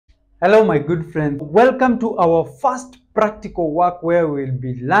Hello my good friends, welcome to our first practical work where we'll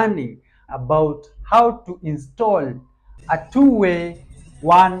be learning about how to install a two-way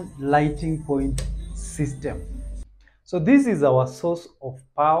one lighting point system. So this is our source of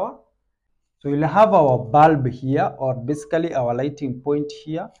power. So we'll have our bulb here, or basically our lighting point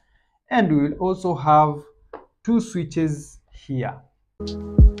here, and we will also have two switches here.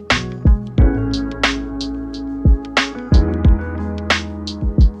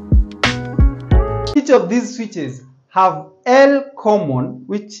 Each of these switches have L common,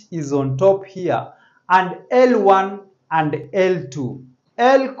 which is on top here, and L1 and L2.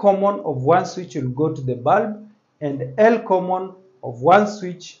 L common of one switch will go to the bulb, and L common of one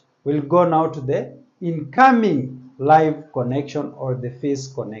switch will go now to the incoming live connection or the phase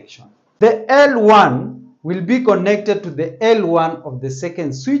connection. The L1 will be connected to the L1 of the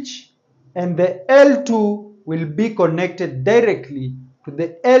second switch, and the L2 will be connected directly to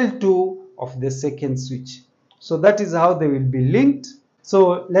the L2 of the second switch. So that is how they will be linked.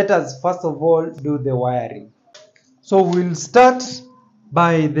 So let us first of all do the wiring. So we'll start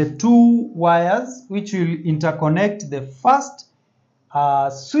by the two wires which will interconnect the first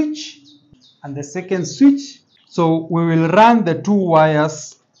switch and the second switch. So we will run the two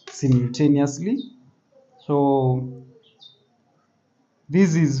wires simultaneously. So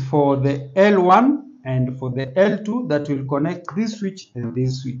this is for the L1 and for the L2 that will connect this switch and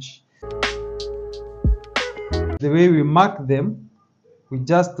this switch. The way we mark them, we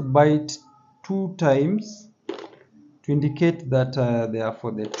just bite 2 times to indicate that they are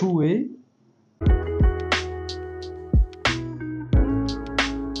for the two-way.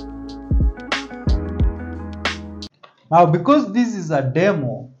 Now, because this is a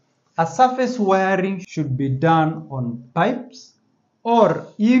demo, a surface wiring should be done on pipes, or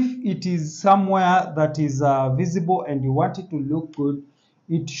if it is somewhere that is visible and you want it to look good,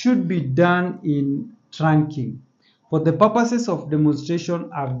 it should be done in trunking. For the purposes of demonstration,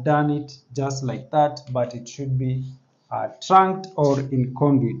 I've done it just like that, but it should be trunked or in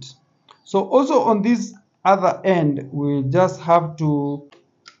conduit. So also on this other end, we just have to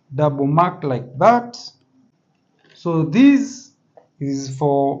double mark like that. So this is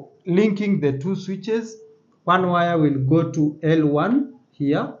for linking the two switches. One wire will go to L1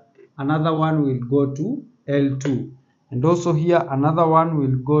 here, another one will go to L2, and also here another one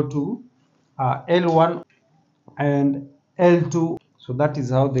will go to L1 and L2. So that is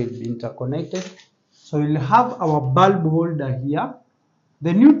how they'll be interconnected. So we'll have our bulb holder here.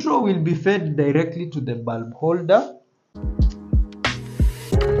 The neutral will be fed directly to the bulb holder.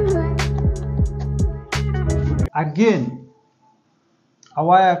 Again, a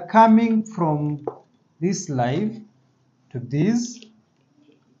wire coming from this live to this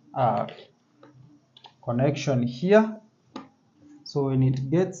connection here. So when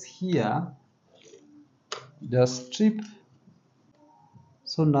it gets here, just strip.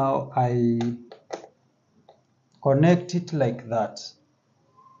 So now I connect it like that.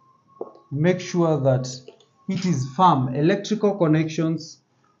 Make sure that it is firm. Electrical connections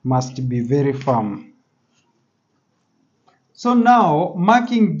must be very firm. So now,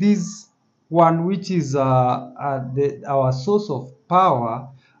 marking this one, which is our source of power,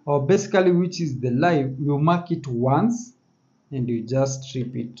 or basically which is the live, you mark it once and you just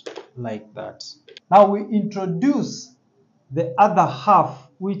strip it like that. Now we introduce the other half,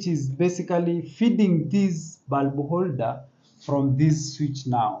 which is basically feeding this bulb holder from this switch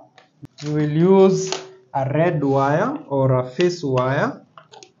now. We will use a red wire or a phase wire.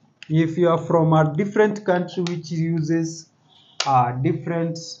 If you are from a different country which uses a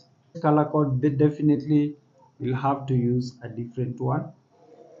different color code, they definitely will have to use a different one.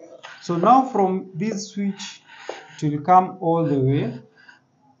 So now from this switch, it will come all the way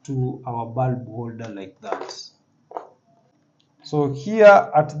to our bulb holder like that. So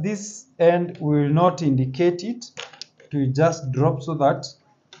here at this end, we will not indicate it, it will just drop so that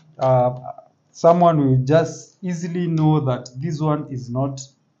someone will just easily know that this one is not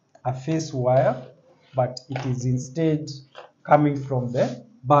a phase wire, but it is instead coming from the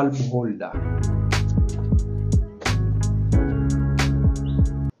bulb holder.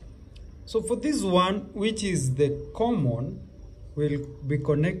 So for this one, which is the common, will be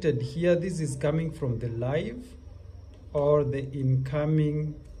connected here. This is coming from the live, or the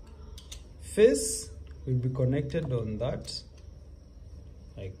incoming phase will be connected on that,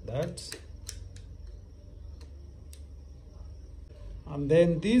 like that. And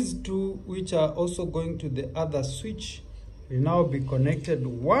then these two, which are also going to the other switch, will now be connected,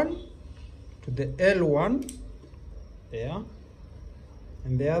 one to the L1 there,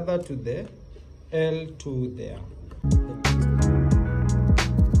 and the other to the L2 there.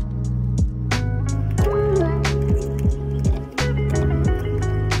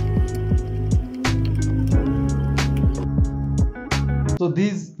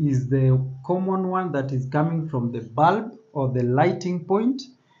 this is the common one that is coming from the bulb or the lighting point.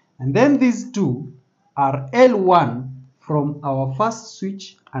 And then these two are L1 from our first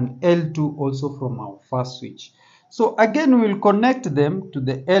switch and L2 also from our first switch. So again, we'll connect them to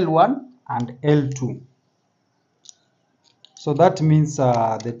the L1 and L2. So that means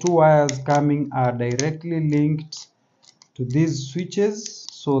the two wires coming are directly linked to these switches.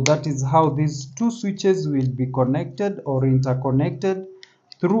 So that is how these two switches will be connected or interconnected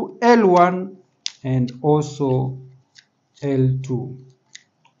through L1 and also L2.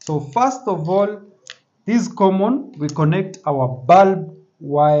 So first of all, this common, we connect our bulb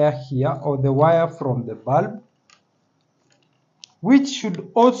wire here, or the wire from the bulb, which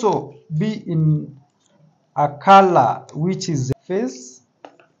should also be in a color which is phase,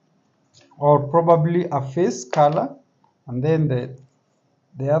 or probably a phase color. And then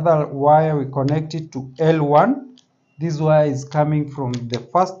the other wire, we connect it to L1. This wire is coming from the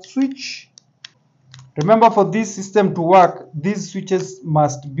first switch. Remember, for this system to work, these switches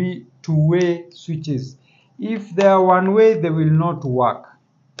must be two-way switches. If they are one-way, they will not work.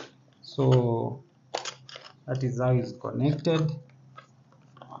 So that is how it's connected.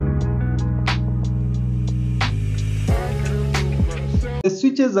 The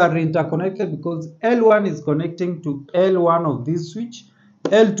switches are interconnected because L1 is connecting to L1 of this switch,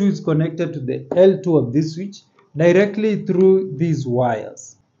 L2 is connected to the L2 of this switch directly through these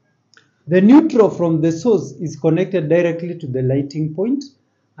wires. The neutral from the source is connected directly to the lighting point,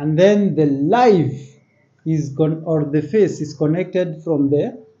 and then the live is or the phase is connected from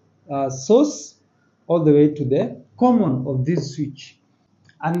the source all the way to the common of this switch.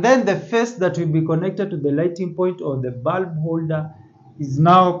 And then the phase that will be connected to the lighting point or the bulb holder is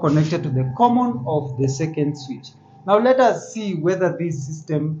now connected to the common of the second switch. Now let us see whether this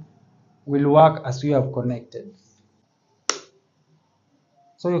system will work as we have connected.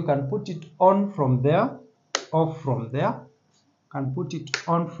 So you can put it on from there, off from there, can put it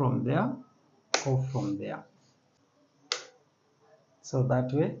on from there, off from there. So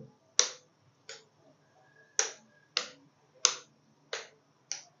that way.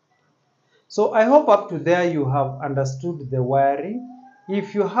 So I hope up to there you have understood the wiring.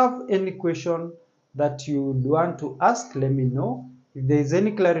 If you have any question that you would want to ask, let me know. If there is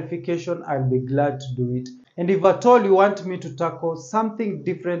any clarification, I'll be glad to do it. And if at all you want me to tackle something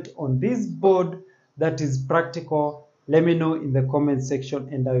different on this board that is practical, let me know in the comment section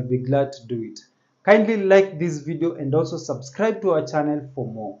and I will be glad to do it. Kindly like this video and also subscribe to our channel for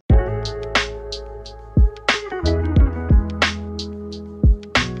more.